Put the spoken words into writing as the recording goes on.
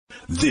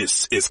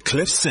This is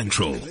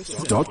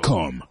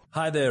CliffCentral.com.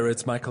 Hi there,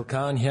 it's Michael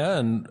Kahn here,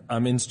 and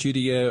I'm in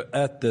studio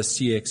at the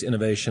CX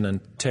Innovation and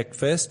Tech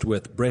Fest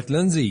with Brett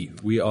Lindsay.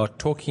 We are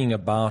talking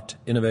about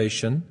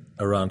innovation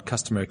around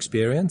customer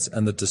experience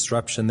and the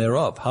disruption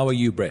thereof. How are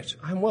you, Brett?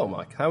 I'm well,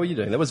 Mike. How are you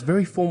doing? That was a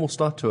very formal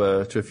start to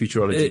a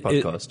Futurology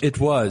podcast.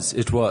 It was.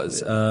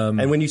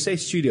 And when you say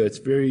studio, it's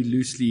very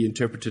loosely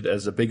interpreted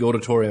as a big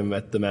auditorium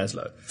at the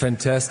Maslow.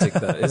 Fantastic,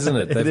 though, isn't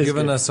it? They've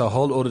given us a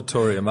whole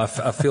auditorium. I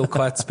feel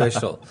quite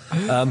special.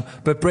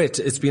 But Brett,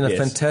 it's been a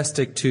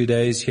fantastic 2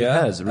 days here.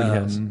 It really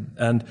has.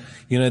 And,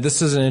 you know,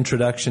 this is an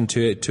introduction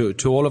to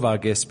all of our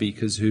guest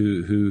speakers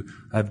who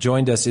have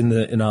joined us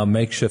in our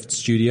makeshift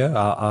studio,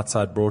 our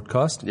outside broadcast.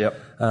 Yep.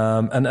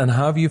 And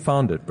how have you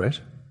found it, Brett?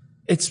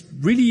 It's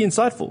really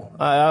insightful.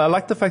 I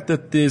like the fact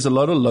that there's a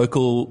lot of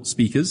local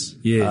speakers,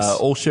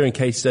 all sharing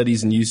case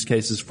studies and use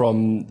cases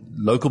from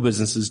local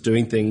businesses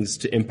doing things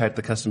to impact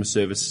the customer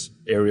service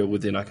area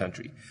within our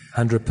country.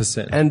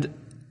 100%. And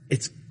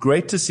it's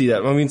great to see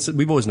that. I mean,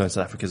 we've always known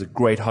South Africa is a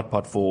great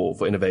hotspot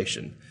for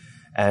innovation.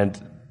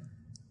 And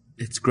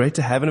it's great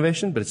to have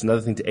innovation, but it's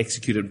another thing to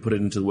execute it and put it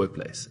into the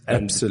workplace.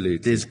 And absolutely.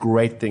 There's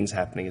great things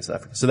happening in South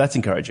Africa. So that's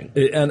encouraging.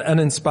 And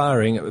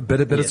inspiring.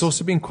 But it's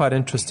also been quite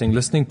interesting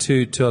listening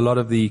to a lot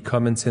of the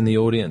comments in the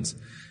audience.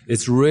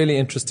 It's really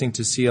interesting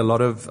to see a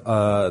lot of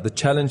the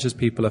challenges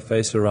people are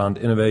faced around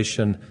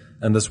innovation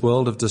and this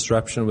world of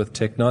disruption with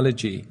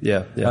technology.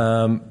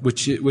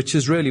 Which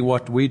is really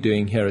what we're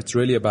doing here. It's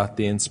really about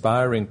the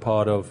inspiring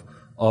part of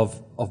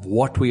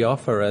what we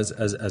offer as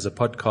a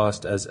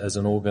podcast, as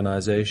an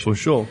organization. For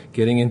sure.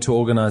 Getting into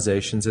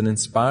organizations and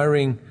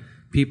inspiring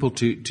people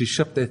to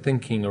shift their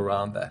thinking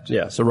around that.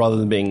 Yeah. So rather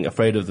than being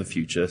afraid of the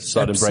future,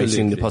 start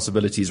embracing the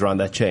possibilities around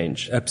that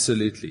change.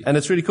 Absolutely. And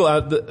it's really cool.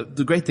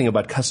 The great thing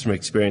about customer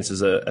experience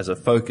as a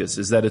focus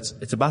is that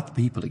it's about the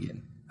people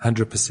again.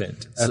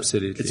 100%.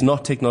 Absolutely. So it's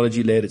not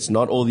technology led. It's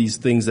not all these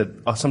things that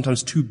are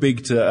sometimes too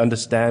big to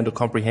understand or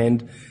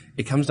comprehend.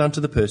 It comes down to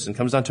the person. It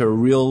comes down to a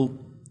real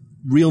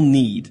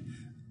need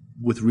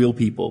with real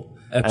people.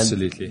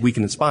 Absolutely. And we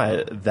can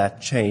inspire that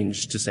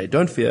change to say,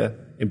 don't fear,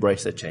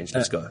 embrace that change.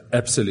 Let's go.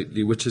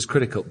 Absolutely, which is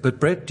critical. But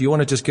Brett, do you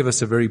want to just give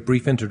us a very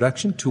brief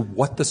introduction to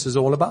what this is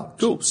all about?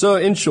 Cool. So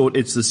in short,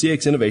 it's the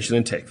CX Innovation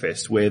and Tech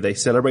Fest, where they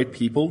celebrate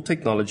people,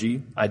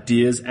 technology,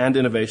 ideas, and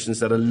innovations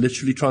that are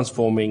literally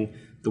transforming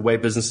the way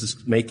businesses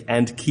make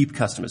and keep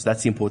customers.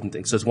 That's the important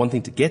thing. So it's one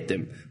thing to get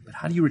them, but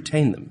how do you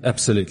retain them?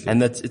 Absolutely.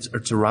 And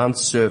it's around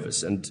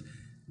service and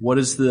what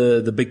is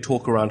the big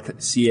talk around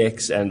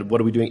CX and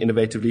what are we doing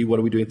innovatively? What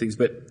are we doing things?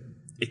 But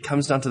it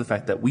comes down to the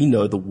fact that we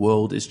know the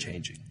world is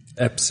changing.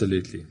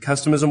 Absolutely.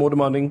 Customers are more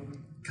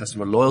demanding.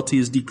 Customer loyalty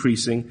is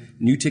decreasing.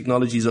 New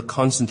technologies are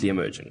constantly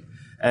emerging.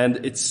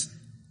 And it's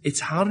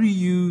how do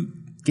you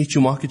get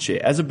your market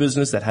share? As a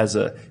business that has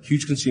a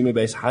huge consumer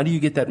base, how do you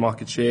get that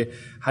market share?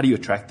 How do you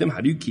attract them? How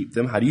do you keep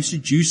them? How do you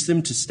seduce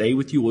them to stay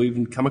with you or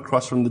even come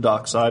across from the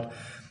dark side?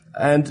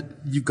 And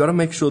you've got to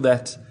make sure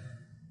that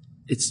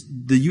it's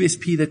the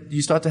USP that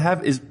you start to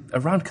have is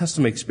around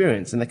customer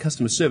experience and that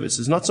customer service.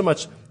 It's not so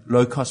much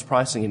low cost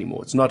pricing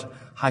anymore. It's not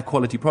high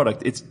quality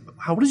product. It's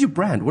what is your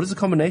brand? What is the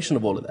combination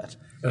of all of that?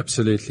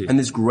 Absolutely. And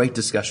there's great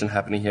discussion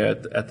happening here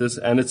at this.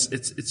 And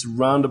it's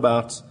round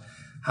about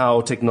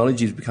how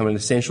technology has become an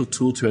essential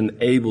tool to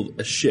enable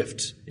a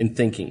shift in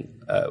thinking,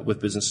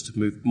 with business to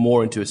move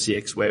more into a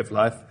CX way of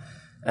life.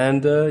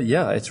 And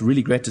it's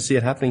really great to see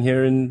it happening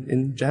here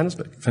in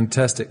Johannesburg.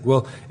 Fantastic.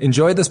 Well,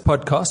 enjoy this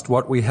podcast.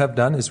 What we have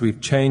done is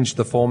we've changed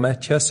the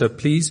format here. So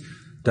please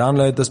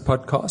download this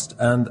podcast,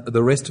 and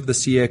the rest of the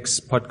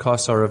CX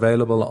podcasts are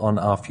available on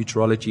our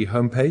Futurology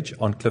homepage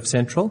on Cliff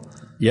Central.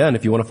 Yeah, and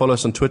if you want to follow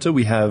us on Twitter,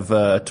 we have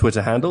a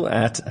Twitter handle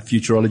at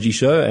Futurology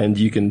Show, and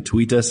you can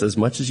tweet us as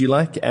much as you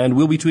like, and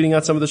we'll be tweeting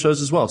out some of the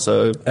shows as well.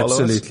 So follow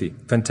Absolutely.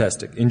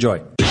 Fantastic. Enjoy.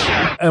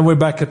 And we're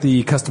back at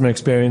the Customer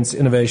Experience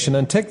Innovation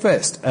and Tech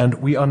Fest, and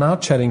we are now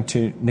chatting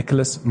to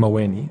Nicholas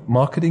Maweni,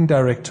 Marketing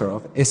Director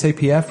of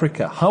SAP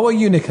Africa. How are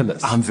you,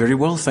 Nicholas? I'm very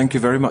well, thank you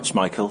very much,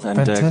 Michael,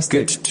 and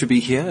good to be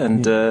here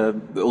and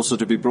also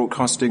to be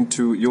broadcasting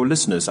to your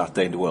listeners out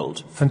there in the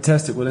world.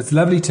 Fantastic. Well, it's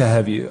lovely to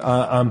have you.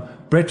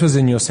 Brett was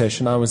in your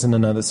session, I was in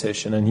another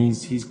session, and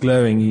he's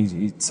glowing.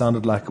 He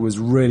sounded like it was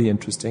really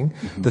interesting.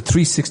 Mm-hmm. The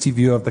 360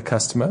 view of the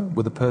customer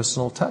with a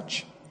personal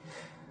touch.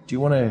 Do you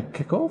want to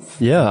kick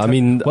off? Yeah, I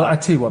mean... Well, I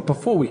tell you what,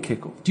 before we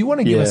kick off, do you want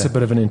to give us a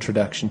bit of an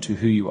introduction to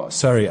who you are?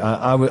 Sorry,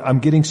 I'm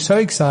getting so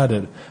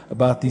excited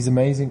about these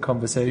amazing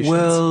conversations.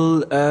 Well,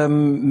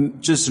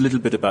 just a little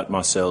bit about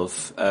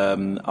myself.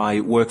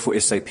 I work for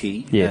SAP.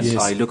 Yes.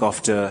 I look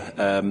after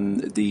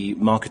the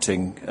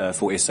marketing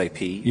for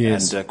SAP.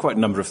 Yes. And quite a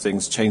number of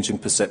things, changing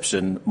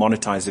perception,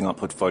 monetizing our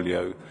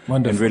portfolio,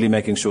 Wonderful. And really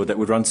making sure that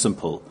we run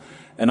simple.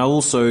 And I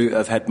also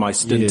have had my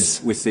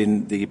stint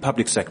within the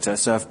public sector,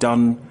 so I've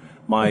done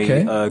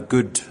my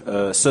good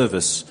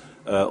service.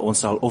 Ons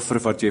sal offer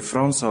wat jy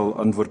vra, ons sal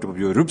antwoord op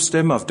jou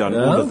roepstem. I've done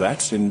all of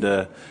that in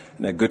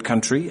a good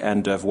country,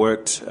 and I've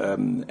worked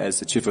as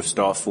the Chief of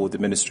Staff for the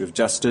Ministry of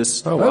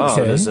Justice,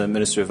 as a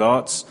Ministry of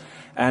Arts,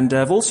 And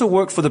I've also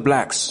worked for the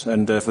Blacks.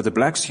 And for the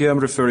Blacks here, I'm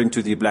referring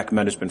to the Black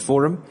Management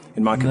Forum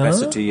in my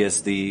capacity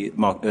as the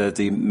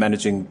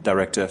managing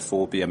director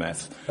for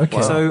BMF.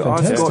 Okay. So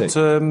Fantastic. I've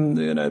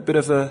got a bit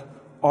of a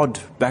odd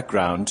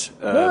background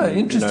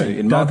interesting.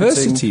 in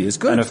Diversity marketing, is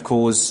good. and of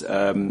course,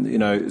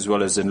 as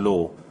well as in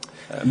law.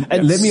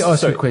 And let me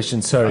ask you a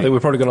question. Sorry. I think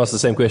we're probably going to ask the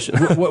same question.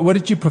 What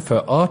did you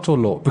prefer, art or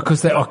law?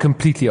 Because they are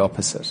completely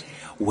opposite.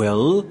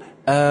 Well,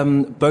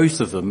 both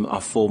of them are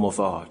form of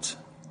art.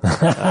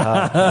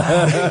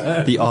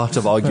 The art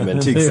of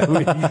argument.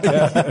 Exactly.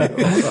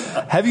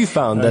 Have you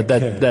found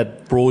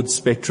that broad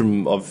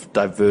spectrum of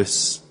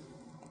diverse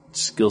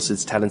skill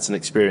sets, talents, and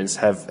experience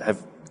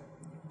have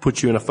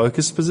put you in a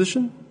focused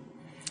position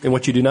in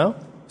what you do now?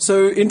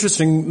 So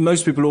interesting.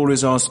 Most people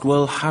always ask,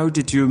 well, how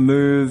did you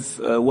move?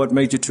 What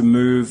made you to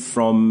move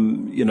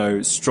from,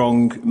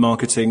 strong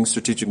marketing,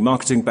 strategic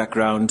marketing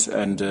background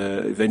and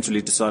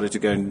eventually decided to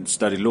go and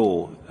study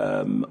law?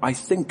 I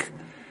think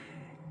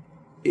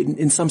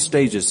in some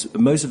stages,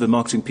 most of the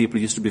marketing people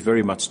used to be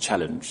very much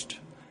challenged.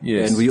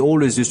 Yes. And we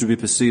always used to be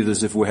perceived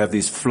as if we have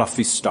these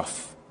fluffy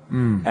stuff.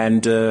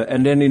 And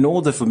then in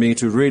order for me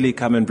to really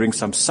come and bring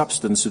some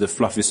substance to the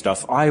fluffy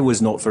stuff, I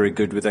was not very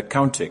good with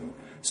accounting.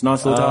 So now I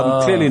thought,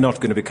 I'm clearly not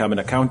going to become an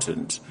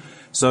accountant.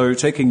 So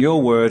taking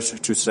your word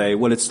to say,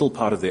 well, it's still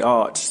part of the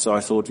art. So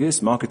I thought,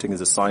 yes, marketing is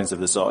a science of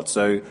this art.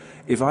 So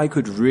if I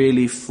could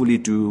really fully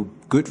do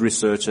good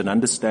research and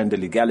understand the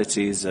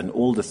legalities and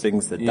all the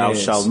things that thou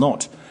shalt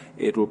not,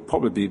 it will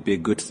probably be a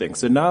good thing.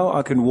 So now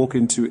I can walk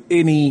into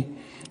any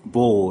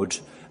board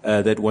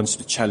that wants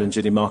to challenge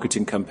any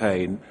marketing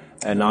campaign,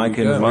 and I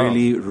can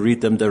really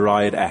read them the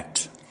riot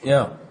act.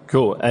 Yeah.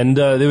 Cool. And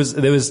there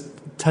was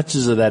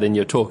touches of that in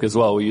your talk as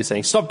well, where you're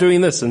saying, stop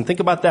doing this and think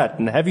about that,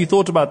 and have you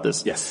thought about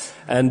this? Yes.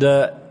 And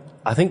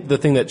I think the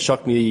thing that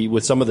shocked me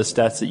with some of the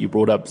stats that you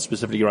brought up,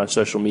 specifically around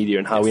social media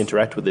and how we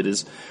interact with it,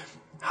 is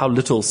how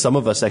little some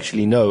of us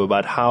actually know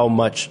about how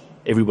much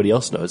everybody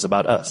else knows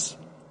about us.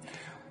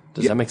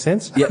 Does that make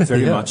sense? Yeah,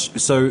 very much.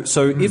 So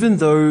even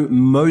though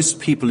most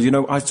people,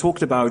 I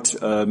talked about, this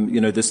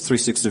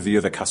 360 view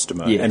of a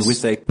customer, and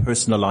with a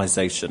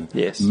personalization.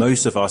 Yes.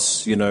 Most of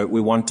us, we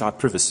want our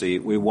privacy.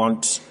 We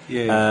want,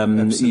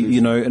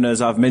 and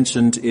as I've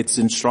mentioned, it's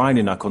enshrined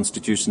in our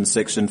Constitution,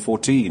 Section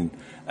 14,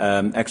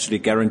 actually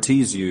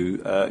guarantees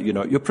you,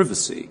 your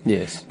privacy.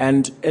 Yes.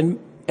 And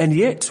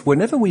yet,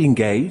 whenever we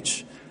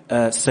engage,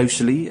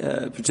 socially,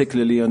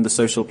 particularly on the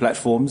social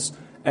platforms,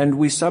 and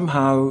we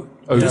somehow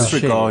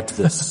disregard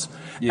this.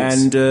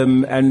 Yes.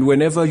 And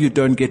whenever you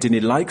don't get any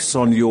likes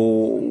on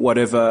your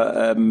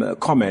whatever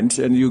comment,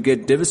 and you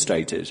get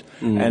devastated.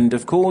 And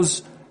of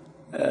course,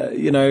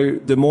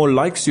 the more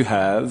likes you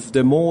have,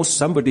 the more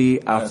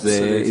somebody out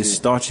there is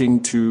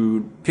starting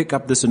to pick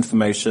up this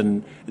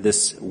information,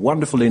 this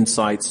wonderful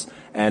insights.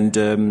 And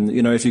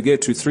if you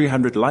get to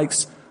 300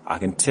 likes, I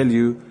can tell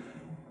you,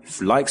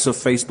 likes of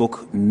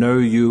Facebook know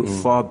you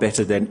far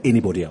better than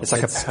anybody else. It's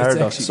like a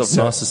paradox of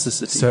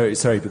narcissicity.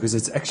 Sorry, because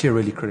it's actually a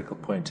really critical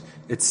point.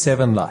 It's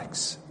 7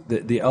 likes.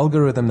 The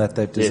algorithm that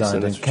they've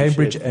designed, and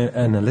Cambridge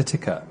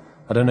Analytica,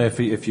 I don't know if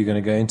you're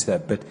going to go into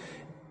that, but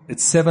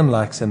it's 7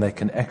 likes and they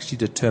can actually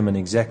determine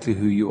exactly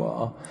who you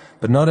are.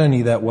 But not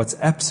only that, what's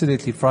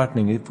absolutely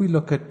frightening, if we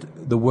look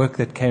at the work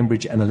that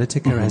Cambridge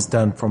Analytica has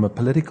done from a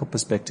political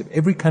perspective,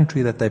 every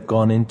country that they've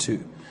gone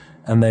into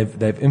and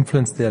they've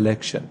influenced the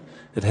election,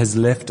 it has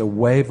left a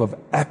wave of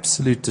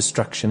absolute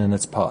destruction in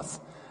its path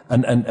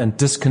and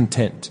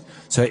discontent.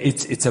 So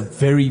it's a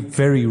very,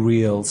 very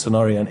real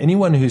scenario. And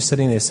anyone who's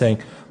sitting there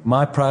saying,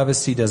 my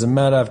privacy doesn't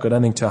matter, I've got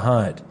nothing to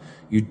hide,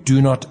 you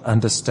do not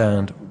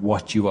understand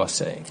what you are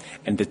saying.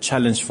 And the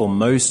challenge for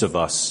most of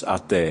us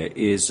out there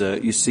is,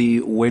 you see,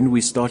 when we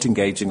start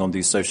engaging on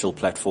these social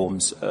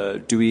platforms,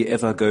 do we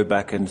ever go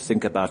back and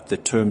think about the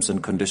terms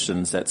and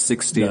conditions at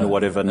 16 or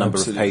whatever number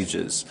of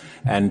pages?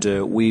 And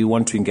we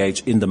want to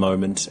engage in the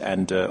moment.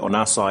 And on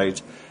our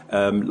side,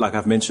 like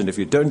I've mentioned, if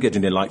you don't get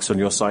any likes on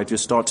your site, you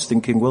start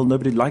thinking, well,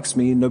 nobody likes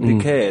me, nobody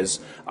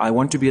cares. I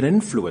want to be an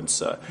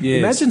influencer. Yes.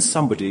 Imagine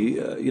somebody,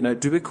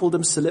 do we call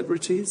them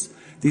celebrities?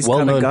 These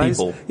well-known kind of guys,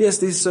 people. Yes,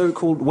 these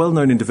so-called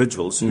well-known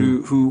individuals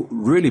who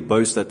really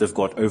boast that they've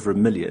got over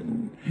 1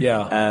 million.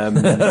 Yeah.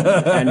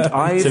 And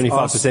I've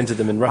 75% of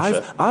them in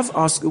Russia. I've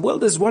asked, well,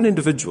 there's one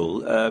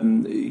individual, a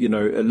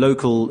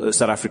local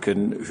South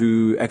African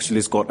who actually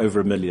has got over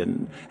 1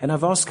 million. And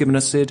I've asked him and I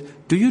said,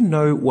 do you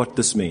know what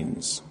this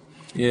means?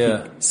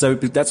 Yeah. So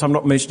that's, I'm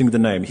not mentioning the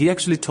name. He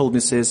actually told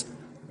me, says,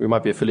 We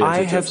might be affiliated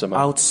I to have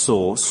somehow.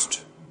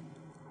 outsourced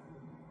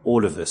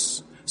all of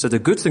this. So the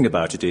good thing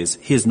about it is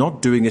he is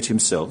not doing it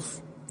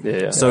himself.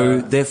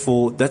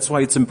 Therefore, that's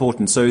why it's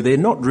important. So they're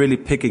not really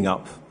picking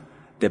up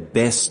the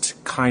best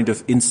kind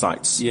of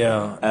insights.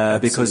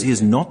 Because he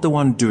is not the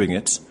one doing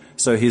it.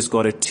 So he's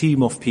got a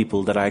team of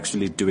people that are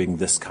actually doing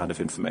this kind of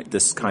information,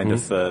 this kind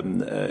of,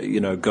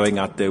 going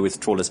out there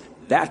with trawlers.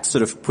 That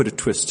sort of put a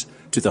twist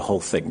to the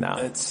whole thing now.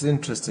 It's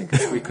interesting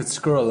because we could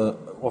scroll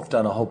off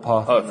down a whole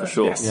path. Oh, for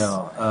sure. Yes.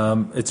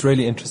 Yeah. It's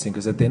really interesting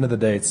because at the end of the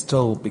day, it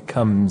still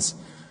becomes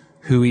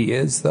who he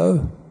is,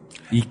 though.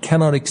 You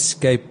cannot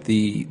escape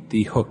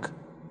the hook.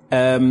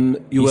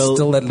 You're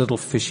still that little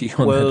fishy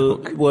on that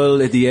hook.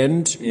 Well, at the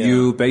end,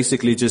 you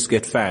basically just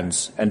get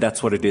fans, and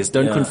that's what it is.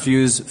 Don't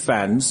confuse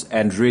fans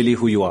and really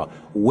who you are.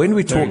 When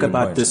we talk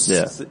about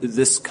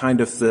this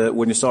kind of,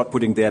 when you start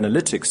putting the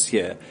analytics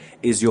here,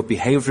 is your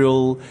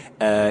behavioral,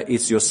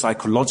 it's your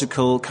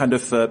psychological kind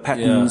of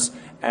patterns,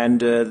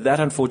 and that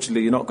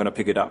unfortunately you're not going to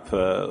pick it up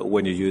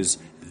when you use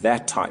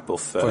that type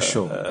of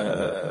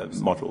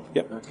model.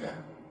 Yep. Okay.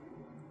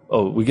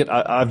 Oh,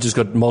 I've just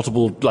got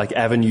multiple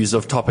avenues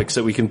of topics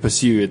that we can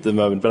pursue at the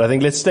moment, but I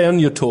think let's stay on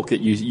your talk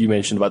that you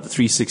mentioned about the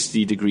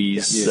 360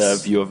 degrees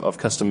view of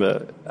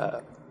customer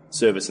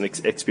service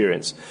and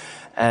experience.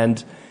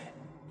 And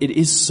it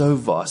is so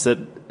vast that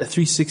a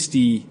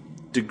 360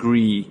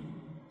 degree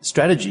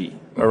strategy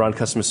around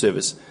customer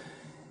service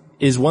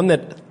is one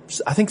that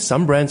I think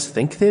some brands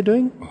think they're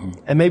doing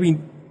and maybe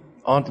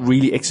aren't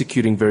really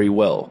executing very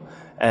well.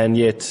 And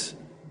yet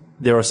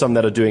there are some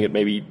that are doing it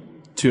maybe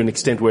to an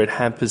extent where it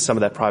hampers some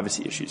of that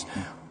privacy issues.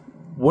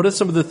 What are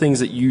some of the things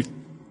that you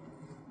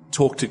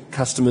talk to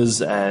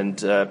customers and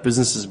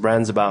businesses,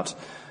 brands about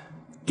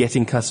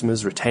getting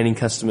customers, retaining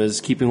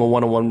customers, keeping a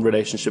one-on-one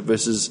relationship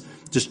versus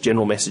just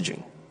general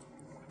messaging?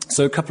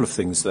 So a couple of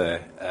things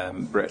there,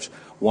 Brett.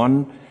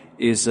 One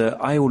is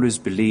I always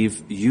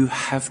believe you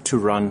have to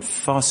run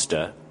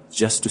faster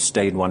just to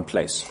stay in one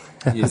place.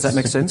 Does that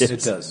make sense?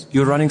 It does.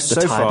 You're running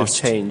so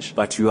fast, change.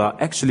 but you are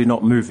actually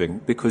not moving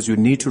because you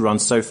need to run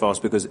so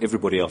fast because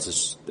everybody else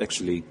is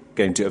actually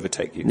going to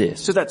overtake you. Yes.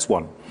 So that's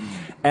one.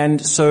 And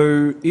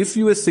so if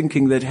you were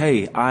thinking that,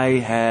 hey, I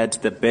had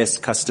the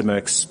best customer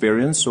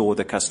experience or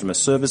the customer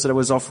service that I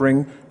was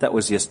offering, that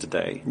was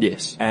yesterday.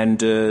 Yes.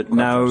 And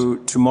now,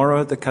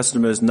 tomorrow, the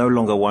customers no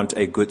longer want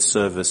a good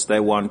service. They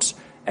want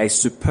a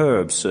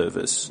superb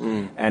service,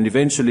 and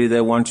eventually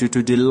they want you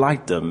to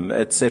delight them,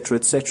 etc.,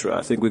 etc.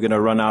 I think we're going to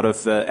run out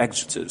of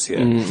adjectives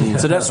here.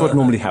 So that's what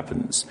normally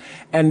happens.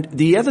 And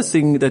the other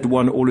thing that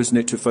one always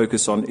need to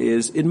focus on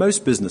is, in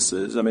most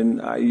businesses, I mean,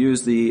 I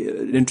use the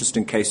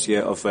interesting case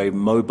here of a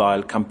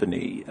mobile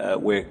company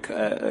where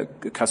a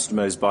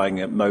customer is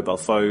buying a mobile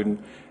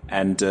phone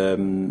and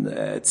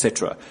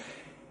etc.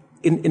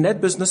 In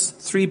that business,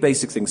 three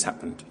basic things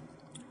happened.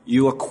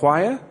 You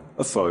acquire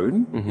a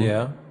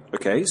phone.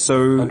 Okay, so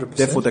 100%.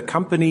 Therefore the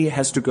company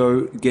has to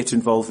go get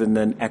involved in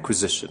an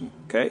acquisition.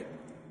 Okay,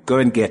 go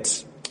and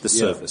get the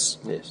service.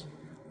 Yes.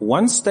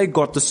 Once they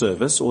got the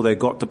service or they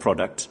got the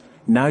product,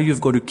 now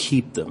you've got to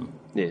keep them.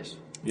 Yes.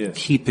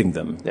 Keeping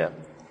them. Yeah.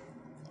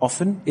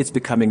 Often it's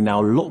becoming now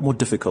a lot more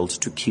difficult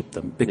to keep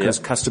them because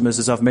customers,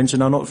 as I've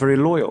mentioned, are not very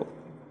loyal.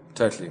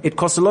 Totally. It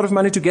costs a lot of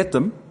money to get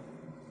them.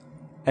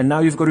 And now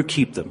you've got to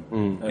keep them.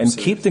 And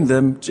keeping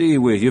them,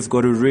 you've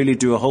got to really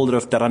do a whole lot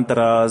of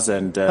tarantaras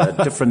and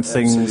different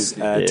things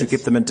to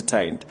keep them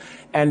entertained.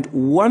 And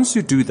once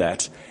you do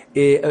that,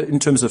 in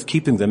terms of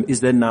keeping them,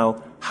 is then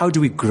now, how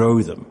do we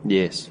grow them?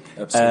 Yes,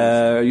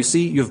 absolutely. You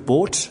see, you've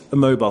bought a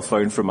mobile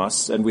phone from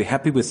us, and we're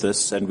happy with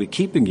this, and we're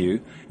keeping you.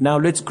 Now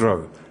let's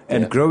grow.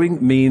 And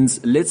growing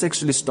means let's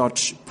actually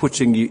start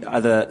pushing you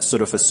other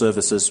sort of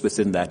services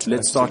within that.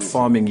 Let's start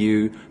farming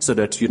you so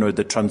that,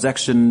 the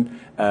transaction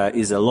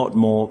is a lot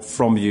more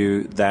from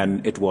you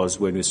than it was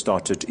when we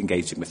started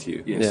engaging with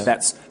you. Yes. Yeah.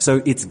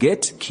 So it's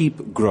get,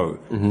 keep, grow.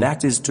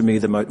 That is, to me,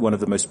 one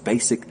of the most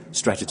basic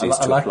strategies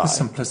to apply. I like the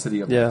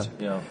simplicity of that.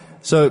 Yeah.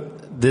 So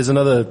there's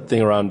another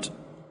thing around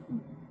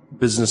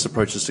business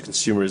approaches to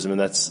consumerism, and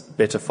that's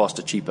better,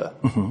 faster, cheaper.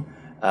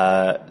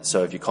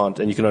 So if you can't,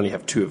 and you can only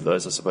have two of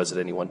those, I suppose, at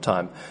any one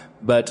time.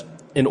 But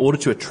in order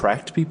to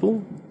attract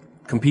people,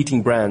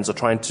 competing brands are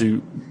trying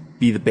to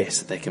be the best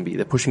that they can be.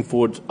 They're pushing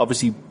forward,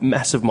 obviously,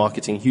 massive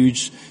marketing,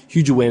 huge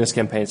awareness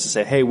campaigns to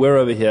say, hey, we're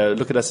over here,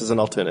 look at us as an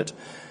alternate.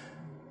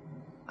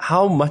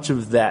 How much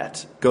of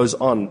that goes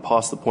on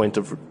past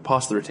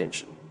the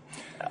retention?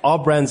 Are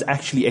brands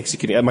actually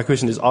executing? And my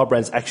question is, are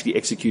brands actually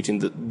executing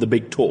the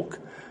big talk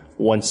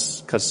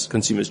once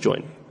consumers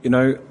join?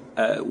 I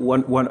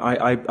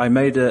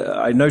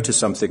noticed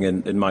something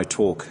in my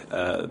talk,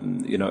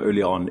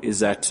 early on, is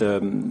that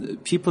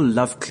people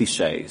love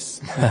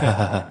cliches,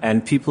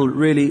 and people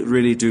really,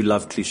 really do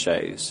love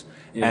cliches,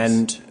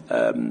 and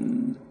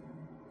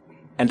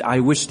I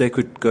wish they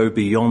could go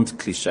beyond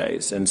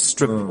cliches and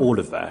strip all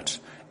of that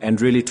and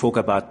really talk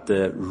about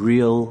the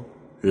real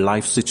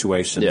life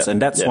situations.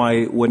 And that's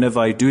why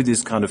whenever I do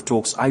these kind of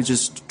talks, I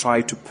just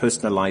try to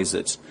personalize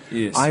it.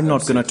 Yes, I'm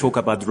not going to talk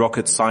about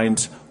rocket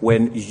science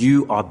when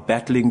you are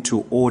battling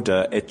to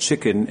order a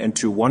chicken and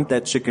to want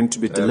that chicken to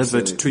be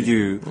delivered to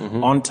you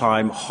on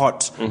time,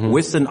 hot,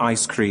 with an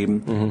ice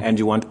cream, and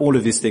you want all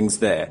of these things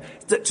there.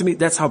 To me,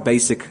 that's how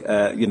basic,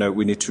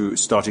 we need to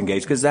start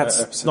engaging, because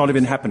that's not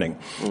even happening.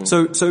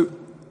 So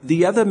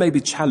the other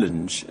maybe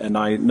challenge, and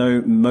I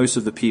know most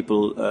of the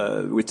people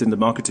within the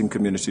marketing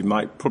community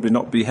might probably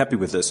not be happy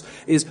with this,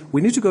 is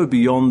we need to go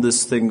beyond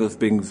this thing of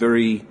being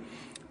very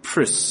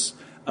precise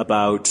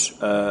about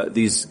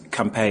these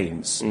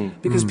campaigns.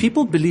 Because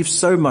people believe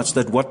so much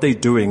that what they're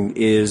doing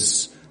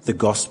is the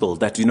gospel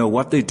that, you know,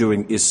 what they're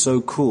doing is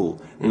so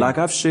cool. Like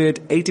I've shared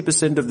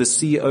 80% of the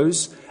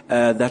CEOs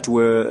that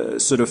were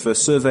sort of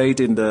surveyed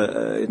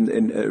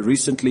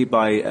recently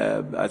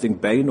by I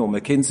think Bain or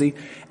McKinsey,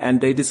 and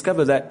they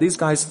discover that these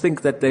guys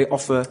think that they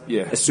offer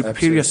a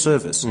superior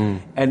service.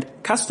 And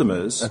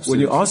customers, when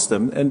you ask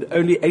them, and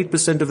only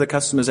 8% of the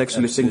customers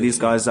actually think these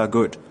guys are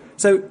good.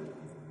 So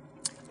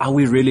are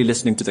we really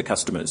listening to the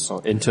customers?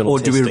 Or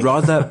do we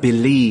rather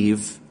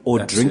believe or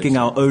drinking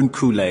our own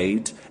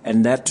Kool-Aid?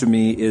 And that, to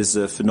me, is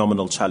a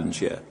phenomenal challenge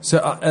here. So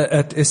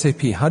at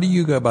SAP, how do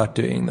you go about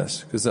doing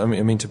this? Because, I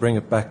mean, to bring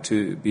it back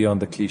to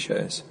beyond the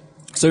cliches.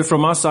 So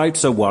from our side,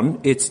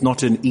 it's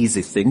not an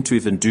easy thing to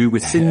even do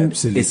within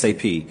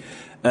SAP.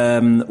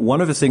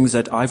 One of the things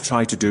that I've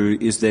tried to do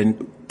is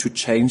then to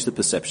change the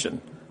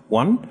perception.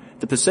 One,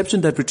 the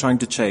perception that we're trying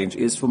to change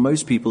is, for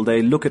most people,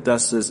 they look at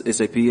us as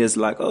SAP as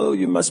like, oh,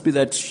 you must be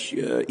that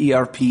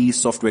ERP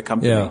software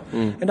company. Yeah.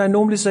 And I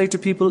normally say to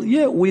people,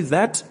 yeah, we're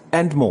that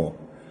and more.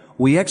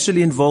 We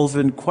actually involve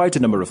in quite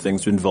a number of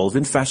things. We involve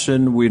in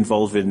fashion, we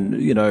involve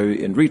in, you know,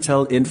 in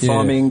retail, in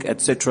farming,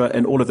 etc.,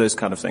 and all of those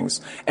kind of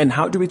things. And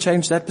how do we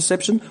change that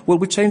perception? Well,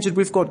 we change it.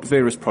 We've got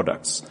various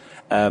products.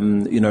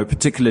 You know,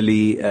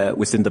 particularly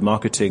within the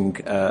marketing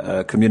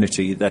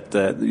community that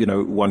you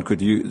know, one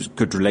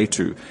could relate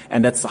to,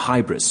 and that's the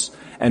Hybris.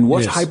 And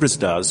what Hybris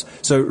does,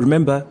 so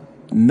remember,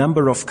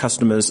 number of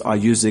customers are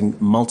using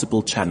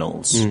multiple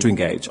channels to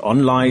engage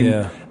online,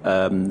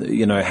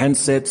 you know,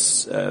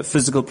 handsets,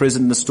 physical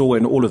presence in the store,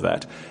 and all of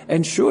that.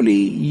 And surely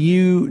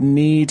you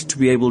need to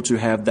be able to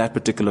have that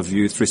particular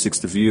view,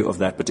 360 view of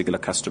that particular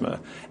customer.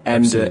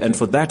 And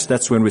for that,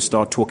 that's when we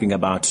start talking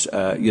about,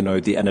 you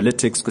know, the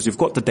analytics, because you've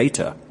got the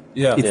data.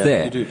 It's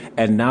there. You do.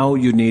 And now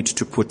you need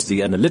to put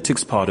the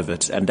analytics part of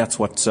it, and that's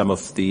what some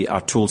of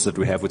our tools that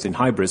we have within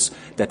Hybris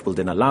that will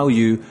then allow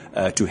you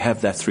to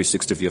have that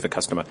 360 view of a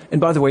customer. And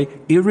by the way,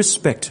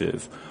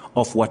 irrespective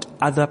of what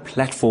other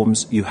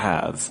platforms you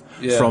have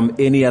from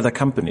any other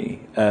company,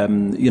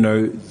 you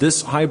know,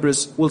 this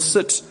Hybris will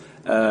sit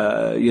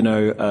you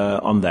know,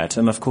 on that.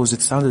 And of course,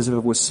 it sounds as if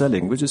it was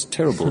selling, which is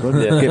terrible.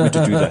 Don't get me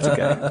to do that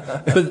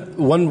again. But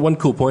one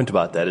cool point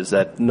about that is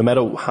that no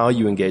matter how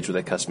you engage with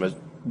a customer,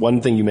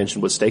 one thing you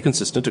mentioned was stay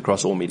consistent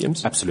across all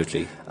mediums.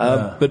 Absolutely.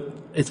 But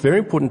it's very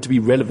important to be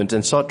relevant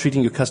and start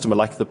treating your customer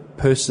like the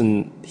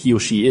person he or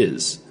she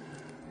is,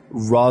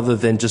 rather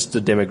than just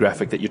the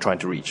demographic that you're trying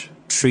to reach.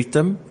 Treat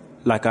them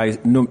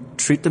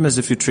treat them as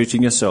if you're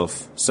treating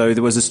yourself. So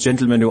there was this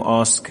gentleman who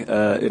asked,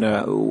 you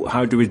know,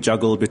 how do we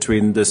juggle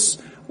between this?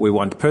 We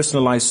want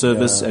personalized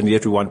service and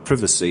yet we want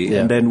privacy.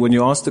 Yeah. And then when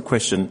you ask the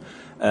question,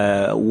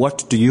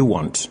 what do you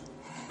want?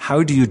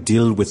 How do you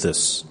deal with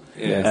this?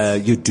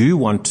 Yes. You do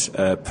want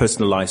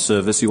personalized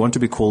service. You want to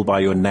be called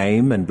by your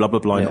name and blah, blah,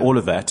 blah, and all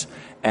of that.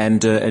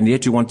 And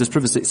yet you want this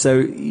privacy. So,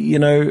 you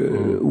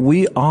know,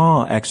 we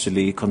are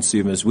actually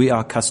consumers. We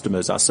are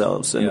customers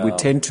ourselves. And we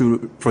tend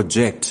to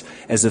project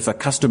as if a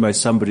customer is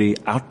somebody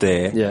out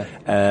there.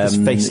 This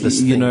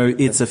faceless you know,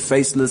 it's a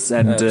faceless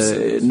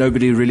and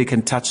nobody really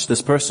can touch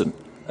this person.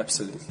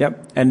 Absolutely. Yeah.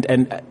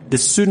 And the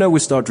sooner we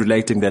start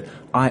relating that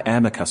I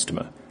am a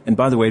customer. And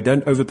by the way,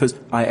 don't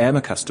I am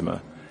a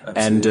customer.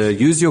 Absolutely.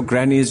 And use your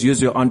grannies,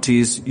 use your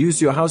aunties,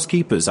 use your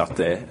housekeepers out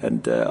there.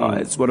 And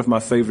it's one of my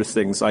favorite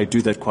things. I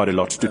do that quite a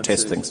lot to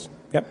test things.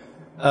 Yep.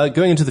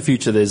 Going into the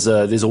future,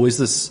 there's always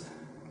this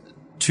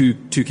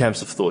two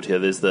camps of thought here.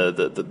 There's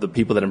the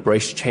people that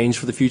embrace change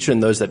for the future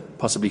and those that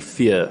possibly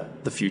fear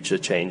the future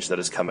change that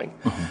is coming.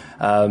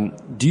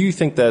 Mm-hmm. Do you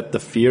think that the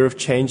fear of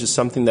change is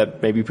something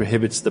that maybe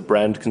prohibits the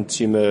brand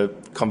consumer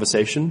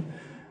conversation?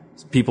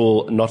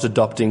 People not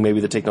adopting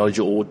maybe the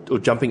technology or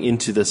jumping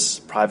into this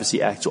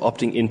Privacy Act or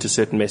opting into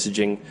certain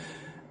messaging,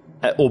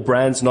 or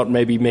brands not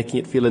maybe making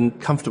it feel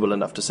uncomfortable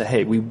enough to say,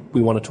 hey, we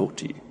want to talk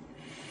to you?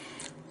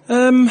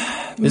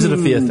 Is it a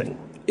fear thing?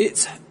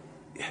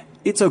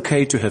 It's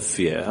okay to have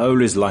fear. I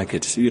always like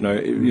it. You know,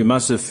 you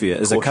must have fear.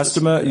 As a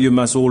customer, you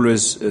must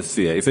always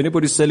fear. If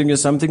anybody's selling you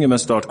something, you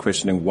must start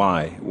questioning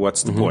why.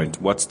 What's the point?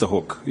 What's the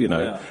hook? You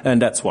know,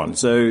 and that's one.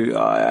 So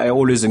I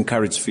always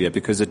encourage fear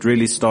because it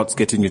really starts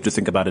getting you to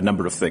think about a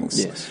number of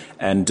things. Yes.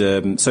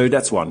 And so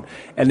that's one.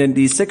 And then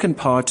the second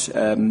part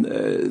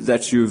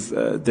that you've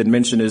then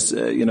mentioned is,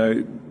 you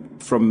know,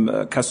 from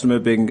a customer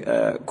being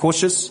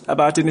cautious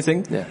about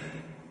anything. Yeah.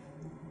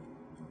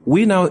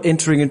 We're now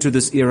entering into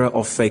this era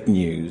of fake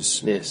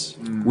news. Yes.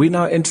 We're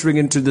now entering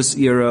into this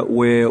era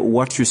where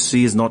what you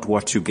see is not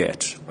what you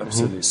get.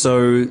 Absolutely.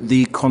 So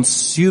the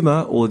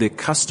consumer or the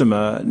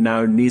customer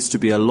now needs to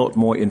be a lot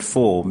more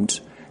informed.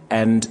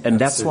 And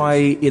that's why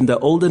in the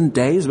olden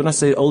days, when I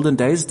say olden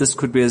days, this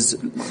could be as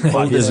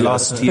old as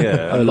last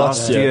year.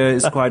 Last year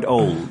is quite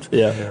old.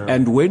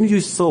 And when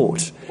you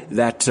thought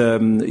that,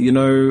 you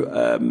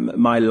know,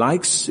 my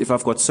likes, if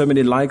I've got so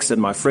many likes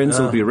and my friends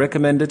will be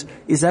recommended,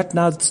 is that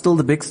now still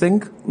the big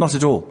thing? Not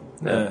at all.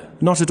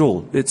 Not at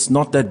all. It's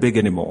not that big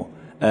anymore.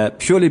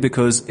 purely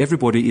because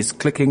everybody is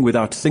clicking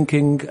without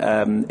thinking.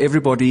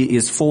 Everybody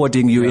is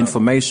forwarding you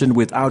information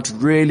without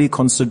really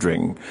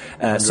considering.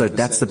 So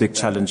that's the big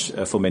challenge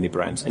for many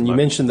brands. And you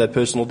mentioned that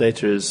personal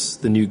data is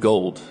the new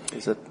gold.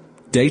 Is it?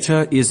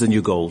 Data is the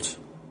new gold,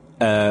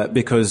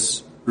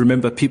 because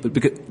remember,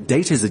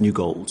 data is the new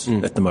gold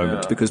at the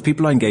moment because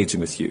people are engaging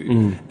with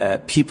you,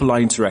 people are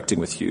interacting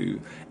with you,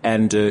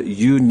 and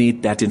you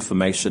need that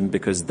information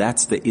because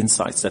that's the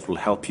insights that will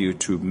help you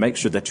to make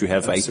sure that you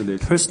have a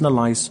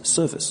personalized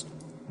service.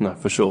 No,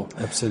 for sure.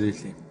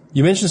 Absolutely.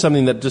 You mentioned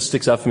something that just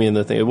sticks out for me in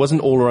the thing. It wasn't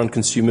all around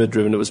consumer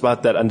driven. It was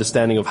about that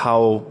understanding of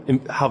how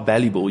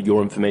valuable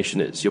your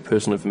information is, your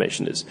personal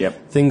information is.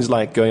 Yep. Things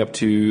like going up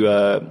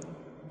to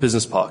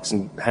business parks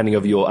and handing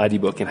over your ID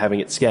book and having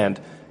it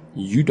scanned.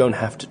 You don't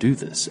have to do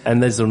this.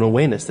 And there's an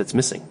awareness that's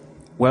missing.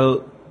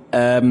 Well,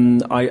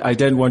 I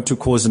don't want to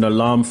cause an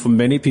alarm for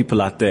many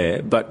people out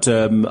there, but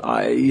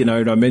I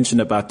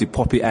mentioned about the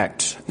POPI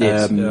Act,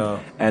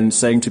 and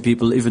saying to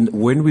people, even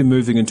when we're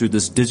moving into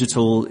this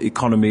digital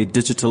economy,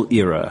 digital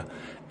era,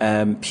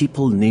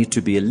 people need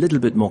to be a little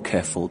bit more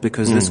careful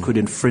because this could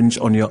infringe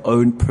on your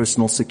own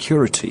personal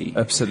security.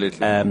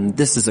 Absolutely.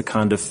 This is a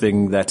kind of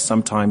thing that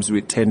sometimes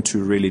we tend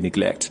to really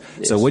neglect.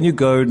 Yes. So when you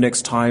go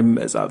next time,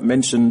 as I've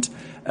mentioned,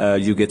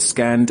 you get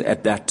scanned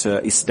at that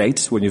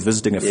estate when you're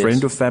visiting a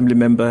friend or family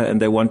member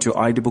and they want your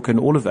ID book and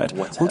all of that.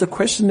 The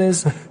question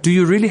is, do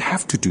you really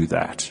have to do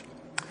that?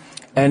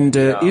 And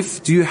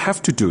do you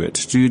have to do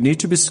it? Do you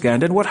need to be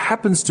scanned? And what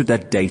happens to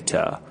that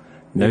data?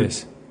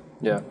 Yes.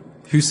 Yeah.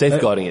 Who's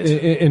safeguarding it?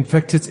 In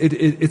fact,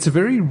 it's a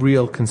very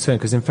real concern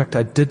because, in fact,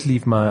 I did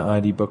leave my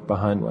ID book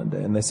behind one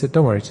day and they said,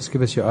 don't worry, just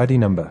give us your ID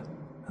number.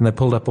 And they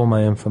pulled up all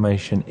my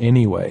information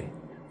anyway,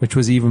 which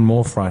was even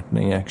more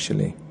frightening,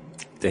 actually.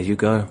 There you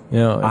go.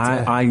 Yeah,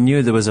 I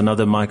knew there was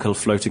another Michael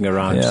floating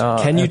around. Yeah,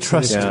 Can you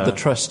trust the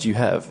trust you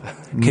have?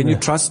 Can you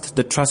trust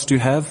the trust you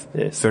have?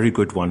 Yes. Very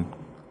good one.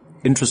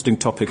 Interesting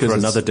topic for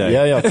another day.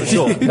 Yeah, for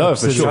sure. No,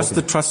 for sure. Trust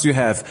the trust you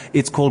have.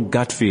 It's called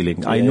gut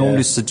feeling. I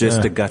normally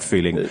suggest a gut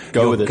feeling.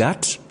 Go with your it.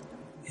 Gut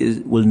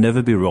will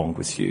never be wrong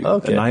with you.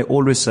 Okay. And I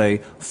always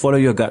say, follow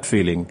your gut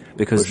feeling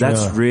because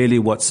that's really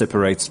what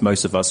separates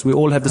most of us. We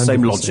all have the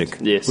same logic.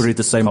 Yes. We read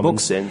the same common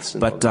books. Sense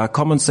but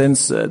common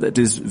sense, that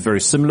is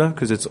very similar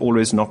because it's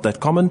always not that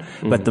common.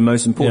 But the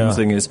most important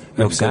thing is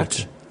your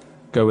gut.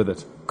 Go with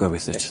it. Go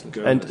with it.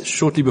 And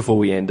shortly before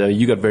we end,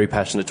 you got very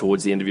passionate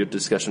towards the end of your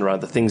discussion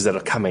around the things that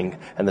are coming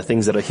and the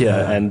things that are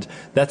here. And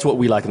that's what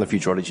we like in the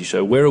Futurology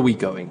Show. Where are we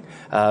going?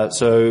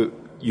 So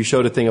you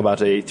showed a thing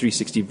about a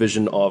 360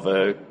 vision of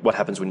what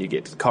happens when you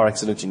get a car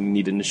accident and you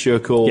need an insure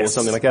call or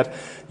something like that.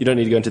 You don't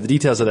need to go into the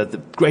details of that. The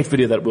great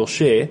video that we'll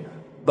share.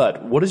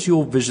 But what is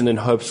your vision and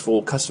hopes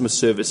for customer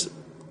service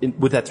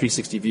with that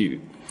 360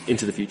 view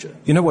into the future?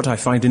 You know what I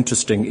find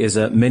interesting is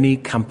that many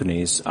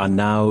companies are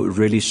now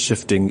really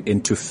shifting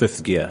into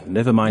fifth gear.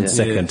 Never mind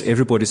second.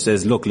 Everybody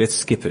says, look, let's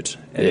skip it.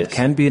 And it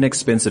can be an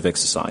expensive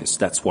exercise.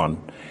 That's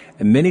one.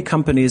 And many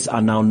companies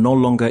are now no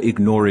longer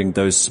ignoring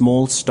those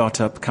small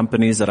startup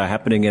companies that are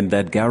happening in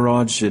that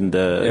garage and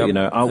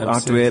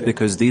out there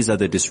because these are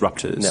the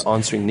disruptors. And they're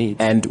answering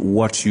needs. And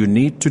what you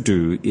need to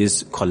do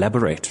is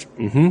collaborate.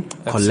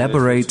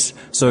 Collaborate.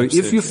 So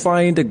if you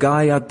find a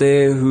guy out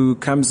there who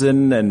comes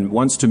in and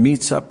wants to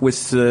meet up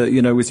with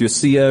with your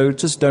CEO,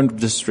 just don't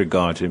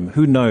disregard him.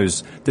 Who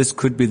knows? This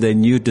could be the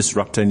new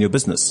disruptor in your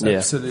business. Yeah.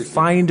 Absolutely.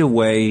 Find a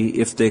way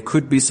if there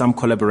could be some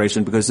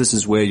collaboration because this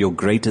is where your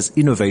greatest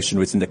innovation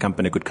within the company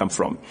could come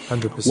from.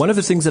 100%. One of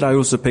the things that I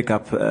also pick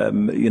up,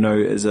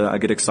 as I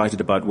get excited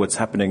about what's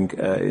happening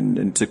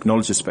in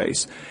technology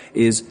space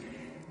is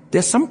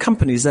there's some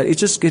companies that it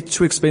just gets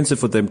too expensive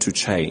for them to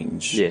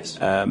change. Yes.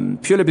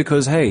 Purely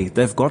because, hey,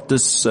 they've got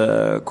this,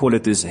 call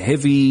it this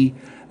heavy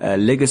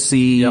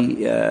legacy,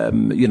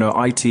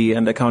 IT,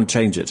 and they can't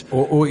change it.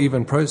 Or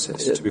even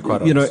process, to be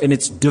quite honest. And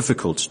it's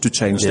difficult to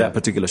change that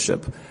particular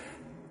ship.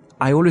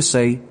 I always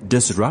say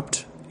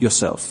disrupt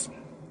yourself.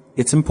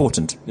 It's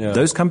important. Yeah.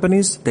 Those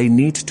companies, they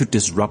need to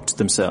disrupt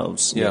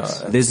themselves. Yeah.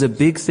 There's a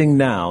big thing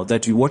now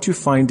that what you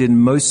find in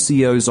most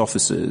CEOs'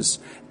 offices,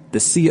 the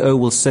CEO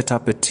will set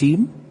up a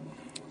team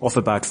of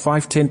about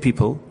 5-10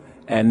 people,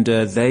 and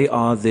they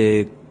are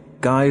the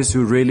guys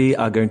who really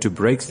are going to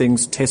break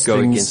things, test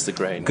Go things. against the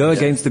grain. Go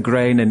against the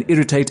grain and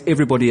irritate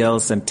everybody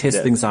else and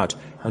test things out.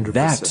 100%.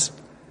 That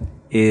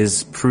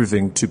is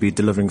proving to be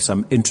delivering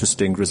some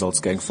interesting results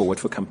going forward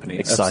for companies.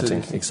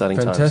 Exciting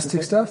times.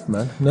 Fantastic stuff,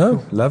 man.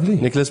 No, lovely.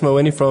 Nicholas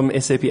Mawene from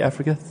SAP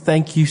Africa,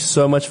 thank you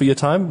so much for your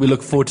time. We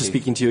look forward to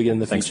speaking to you again in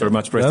the Thanks future. very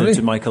much, Brett, and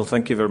to Michael.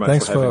 Thank you very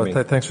much for having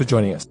me. Thanks for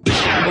joining us.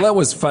 Well, that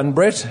was fun,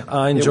 Brett.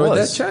 I enjoyed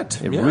that chat.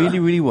 It really,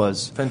 really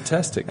was.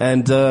 Fantastic.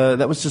 And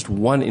that was just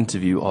one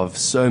interview of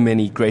so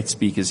many great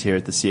speakers here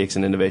at the CX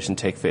and Innovation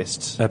Tech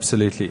Fest.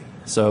 Absolutely.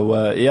 So,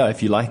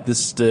 if you liked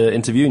this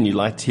interview and you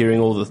liked hearing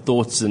all the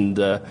thoughts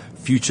and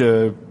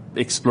future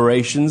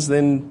explorations,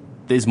 then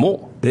there's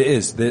more. There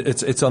is.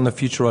 It's on the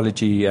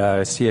Futurology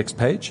CX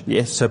page.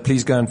 Yes. So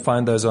please go and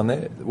find those on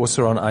there.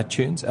 Also on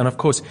iTunes. And of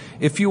course,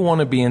 if you want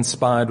to be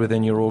inspired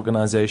within your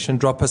organization,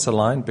 drop us a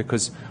line,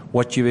 because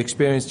what you've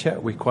experienced here,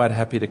 we're quite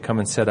happy to come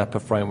and set up a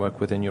framework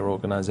within your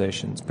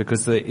organizations,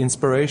 because the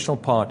inspirational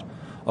part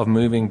of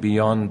moving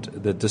beyond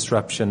the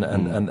disruption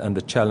and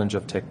the challenge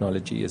of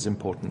technology is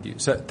important to you.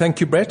 So thank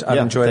you, Brett. I've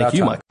enjoyed our time. Thank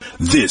you, Mike.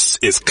 This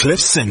is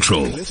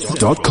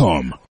CliffCentral.com.